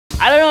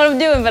I'm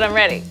doing, but I'm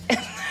ready.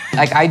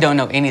 Like, I don't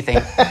know anything.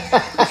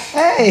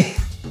 Hey!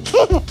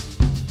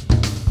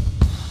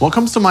 What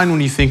comes to mind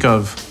when you think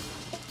of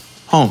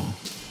home?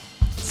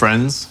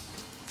 Friends,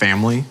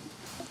 family,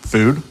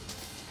 food?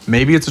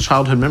 Maybe it's a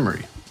childhood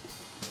memory.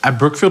 At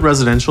Brookfield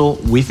Residential,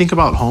 we think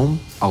about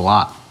home a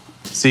lot.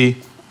 See,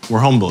 we're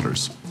home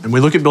builders, and we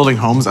look at building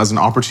homes as an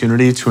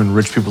opportunity to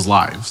enrich people's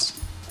lives.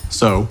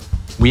 So,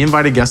 we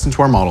invited guests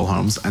into our model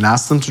homes and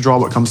asked them to draw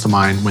what comes to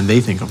mind when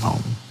they think of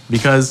home.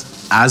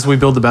 Because as we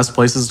build the best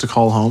places to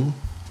call home,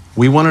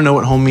 we want to know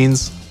what home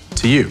means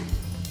to you.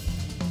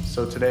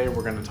 So today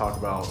we're going to talk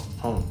about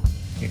home.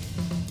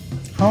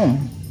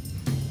 Home.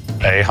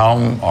 A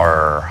home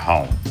or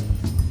home?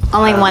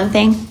 Only one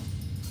thing.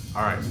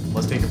 All right,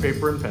 let's take a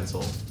paper and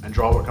pencil and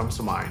draw what comes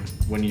to mind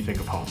when you think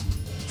of home.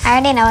 I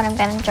already know what I'm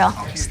gonna draw.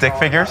 Stick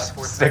figures?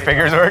 Stick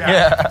figures work?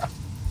 Yeah.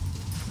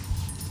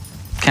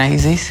 Can I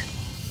use these?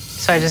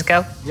 So I just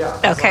go? Yeah.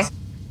 Okay.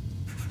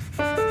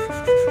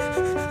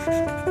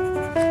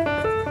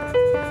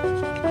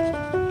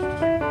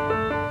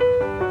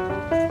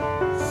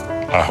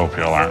 I hope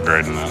y'all aren't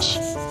grading this.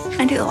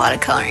 I do a lot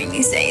of coloring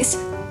these days.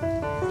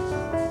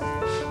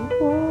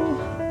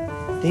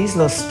 These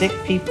little stick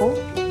people.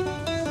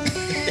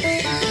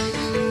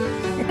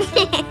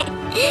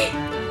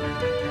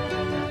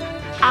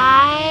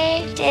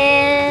 I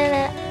did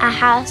a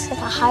house with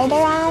a heart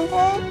around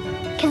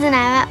it. Because when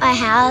I'm at my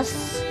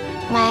house,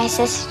 my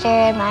sister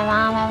and my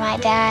mom and my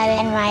dad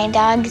and my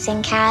dogs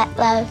and cat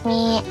love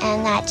me,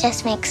 and that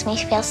just makes me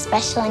feel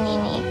special and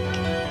unique.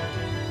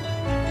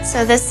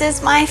 So this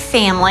is my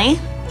family.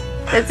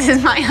 This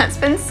is my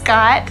husband,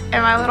 Scott,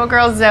 and my little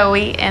girl,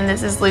 Zoe, and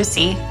this is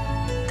Lucy.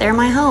 They're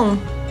my home.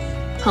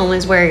 Home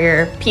is where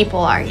your people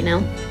are, you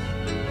know?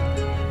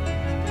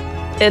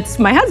 It's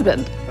my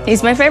husband.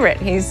 He's my favorite.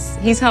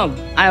 He's home.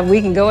 We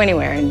can go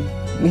anywhere,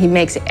 and he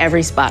makes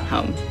every spot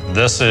home.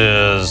 This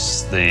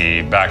is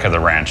the back of the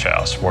ranch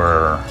house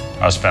where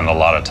I spend a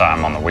lot of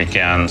time on the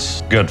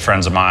weekends. Good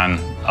friends of mine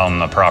own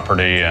the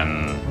property,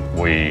 and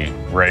we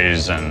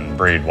raise and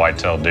breed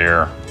white-tailed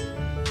deer.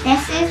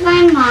 This is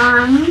my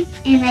mom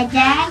and my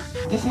dad.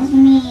 This is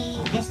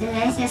me. This is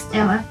my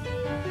sister.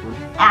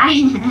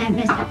 I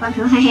messed up on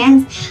my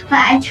hands, but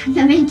I turned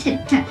them into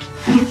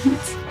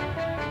ducks.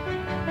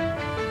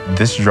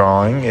 This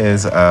drawing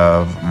is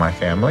of my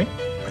family.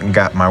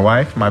 Got my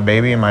wife, my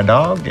baby, and my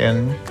dog,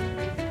 and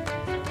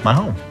my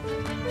home.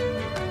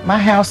 My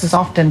house is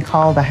often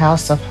called the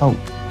house of hope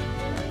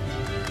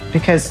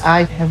because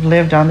I have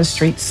lived on the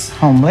streets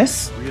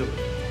homeless. Really?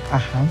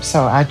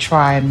 So I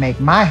try and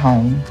make my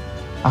home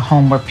a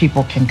home where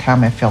people can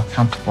come and feel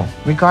comfortable,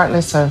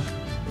 regardless of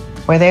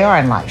where they are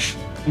in life.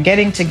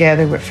 Getting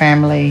together with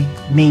family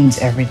means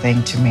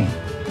everything to me.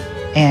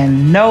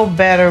 And no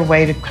better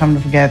way to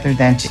come together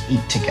than to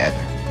eat together.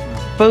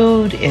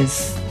 Food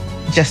is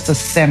just the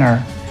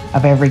center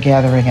of every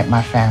gathering at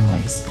my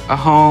family's. A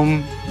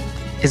home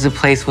is a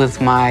place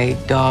with my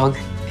dog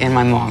and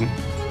my mom.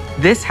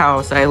 This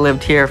house, I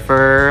lived here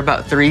for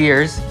about 3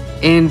 years,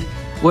 and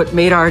what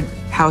made our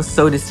house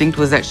so distinct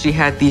was that she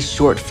had these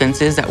short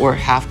fences that were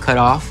half cut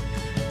off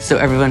so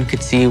everyone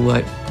could see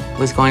what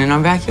was going on in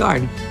our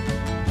backyard.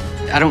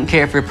 I don't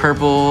care if you're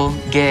purple,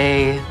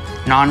 gay,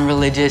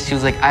 non-religious. She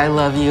was like, I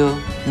love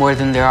you more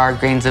than there are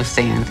grains of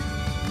sand.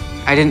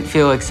 I didn't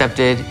feel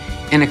accepted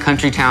in a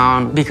country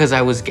town because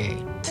I was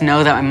gay. To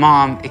know that my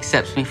mom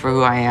accepts me for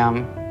who I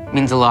am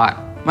means a lot.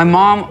 My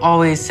mom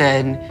always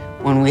said,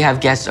 when we have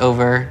guests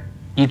over,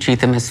 you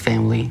treat them as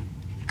family,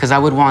 because I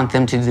would want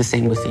them to do the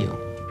same with you.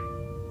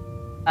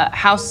 A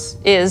house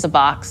is a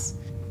box,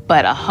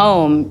 but a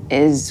home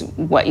is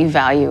what you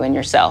value in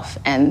yourself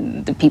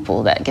and the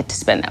people that get to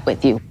spend that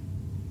with you.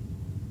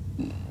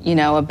 You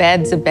know, a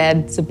bed's a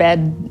bed, a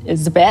bed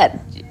is a bed.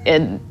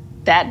 And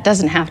that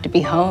doesn't have to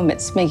be home.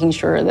 It's making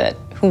sure that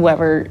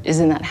whoever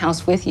is in that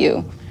house with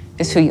you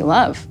is who you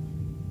love.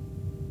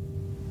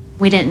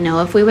 We didn't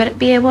know if we would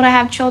be able to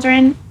have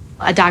children.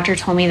 A doctor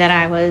told me that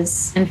I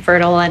was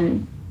infertile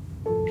and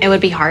it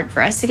would be hard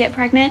for us to get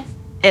pregnant.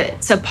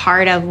 It's a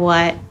part of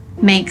what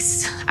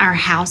makes our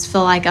house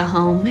feel like a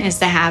home is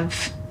to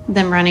have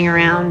them running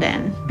around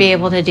and be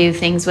able to do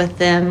things with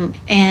them.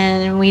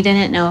 And we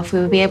didn't know if we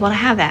would be able to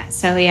have that.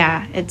 So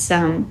yeah, it's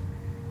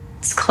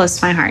close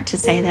to my heart to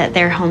say that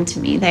they're home to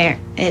me.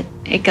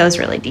 It goes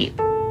really deep.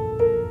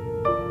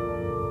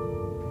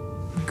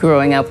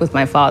 Growing up with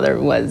my father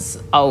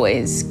was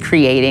always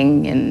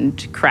creating and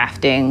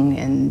crafting,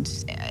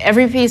 and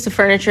every piece of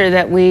furniture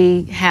that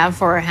we have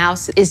for our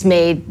house is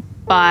made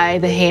by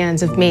the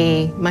hands of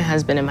me, my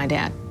husband, and my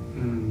dad.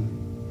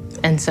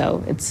 And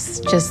so it's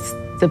just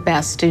the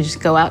best to just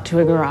go out to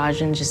a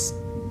garage and just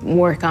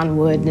work on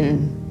wood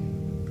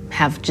and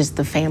have just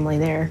the family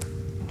there.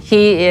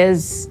 He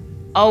is,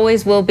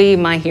 always will be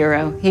my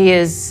hero. He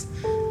is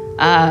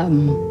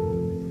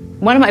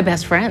one of my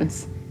best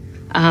friends.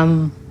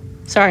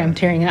 Sorry, I'm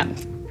tearing up.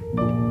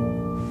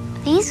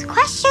 These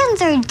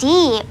questions are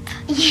deep.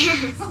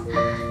 Yes.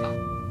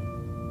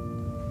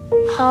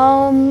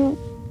 Home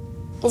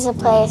is a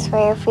place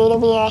where you're free to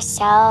be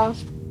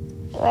yourself.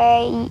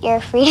 where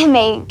you're free to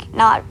make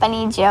not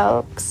funny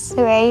jokes,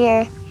 where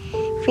you're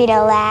free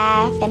to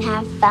laugh and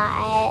have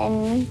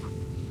fun,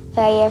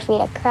 where you're free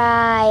to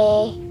cry,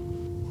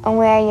 and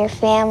where your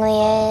family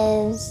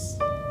is.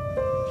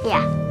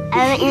 Yeah, I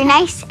know that you're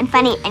nice and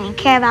funny and you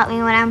care about me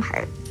when I'm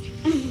hurt.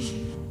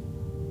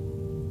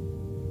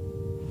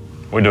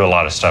 We do a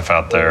lot of stuff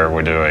out there.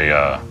 We do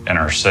a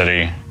inner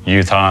city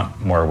youth hunt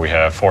where we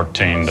have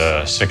 14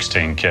 to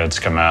 16 kids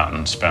come out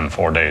and spend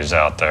 4 days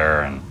out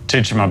there and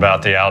teach them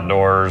about the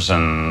outdoors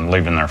and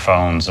leaving their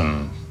phones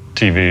and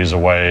TVs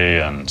away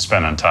and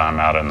spending time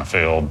out in the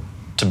field.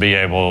 To be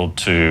able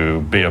to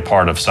be a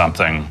part of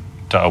something,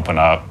 to open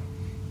up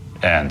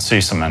and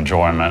see some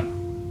enjoyment,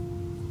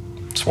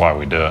 that's why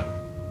we do it.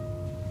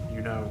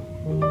 You know,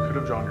 you could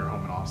have drawn your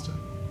home in Austin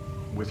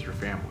with your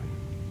family,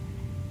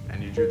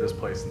 and you drew this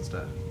place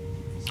instead.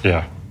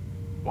 Yeah.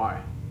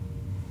 Why?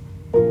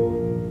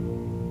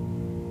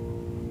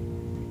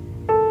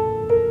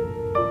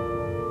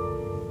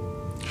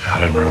 I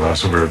didn't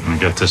realize we were going to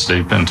get this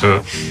deep into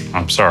it.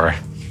 I'm sorry.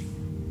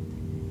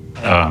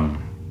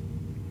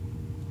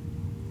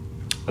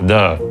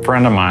 The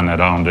friend of mine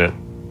that owned it,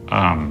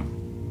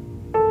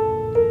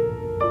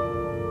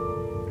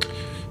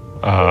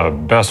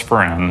 best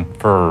friend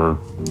for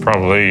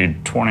probably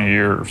 20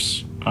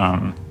 years,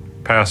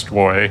 passed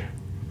away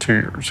 2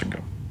 years ago.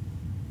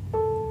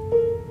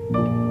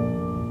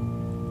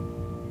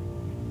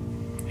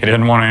 He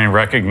didn't want any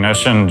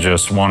recognition,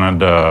 just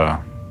wanted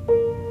to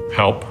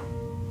help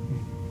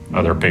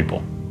other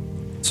people.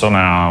 So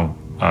now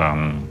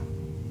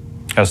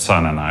his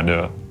son and I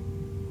do it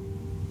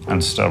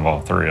instead of all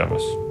three of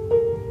us.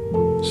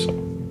 So.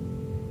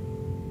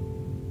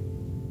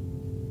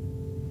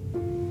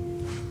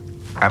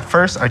 At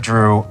first, I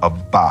drew a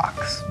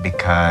box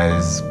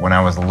because when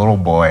I was a little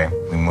boy,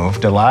 we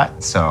moved a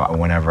lot. So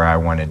whenever I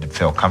wanted to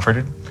feel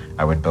comforted,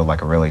 I would build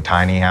like a really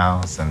tiny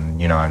house and,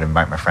 you know, I'd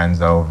invite my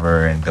friends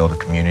over and build a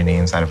community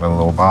inside of a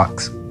little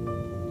box.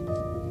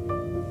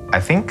 I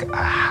think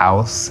a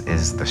house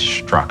is the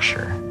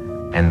structure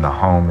and the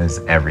home is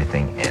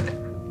everything in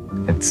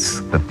it. It's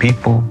the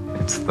people,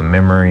 it's the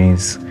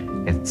memories,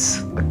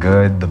 it's the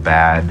good, the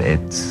bad,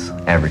 it's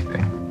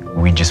everything.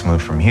 We just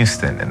moved from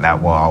Houston, and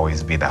that will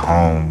always be the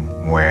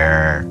home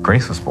where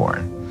Grace was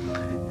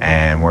born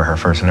and where her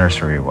first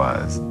nursery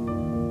was.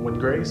 When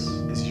Grace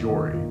is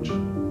your age,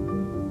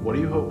 what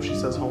do you hope she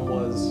says home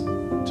was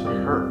to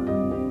her?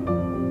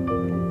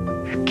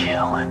 You're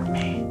killing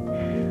me.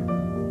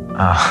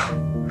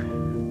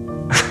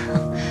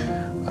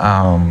 I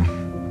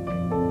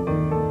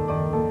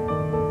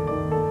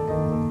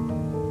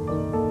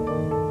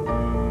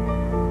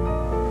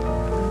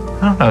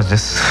don't know,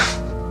 just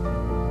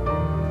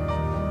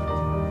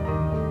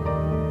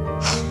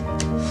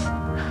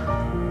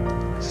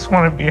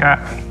want to be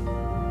happy.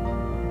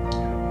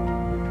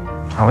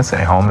 I would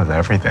say home is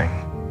everything.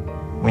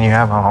 When you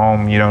have a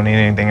home, you don't need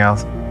anything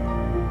else.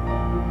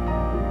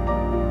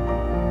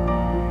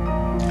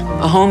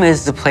 A home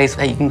is the place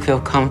that you can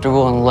feel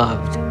comfortable and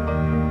loved.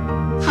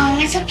 Home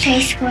is a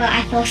place where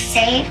I feel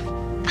safe.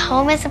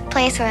 Home is a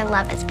place where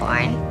love is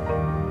born.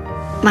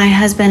 My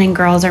husband and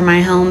girls are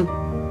my home.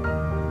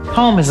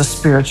 Home is a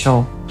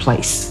spiritual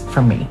place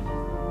for me.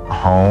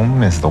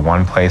 Home is the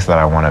one place that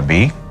I want to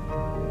be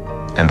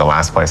and the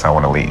last place I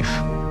want to leave.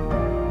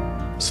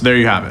 So there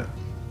you have it.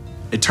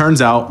 It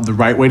turns out the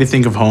right way to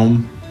think of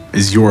home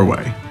is your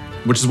way,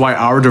 which is why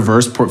our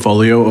diverse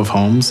portfolio of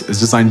homes is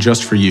designed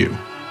just for you.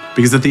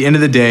 Because at the end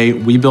of the day,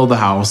 we build a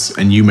house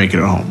and you make it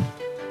a home.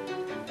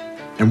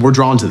 And we're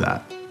drawn to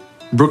that.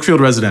 Brookfield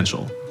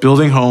Residential,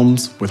 building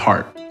homes with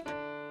heart.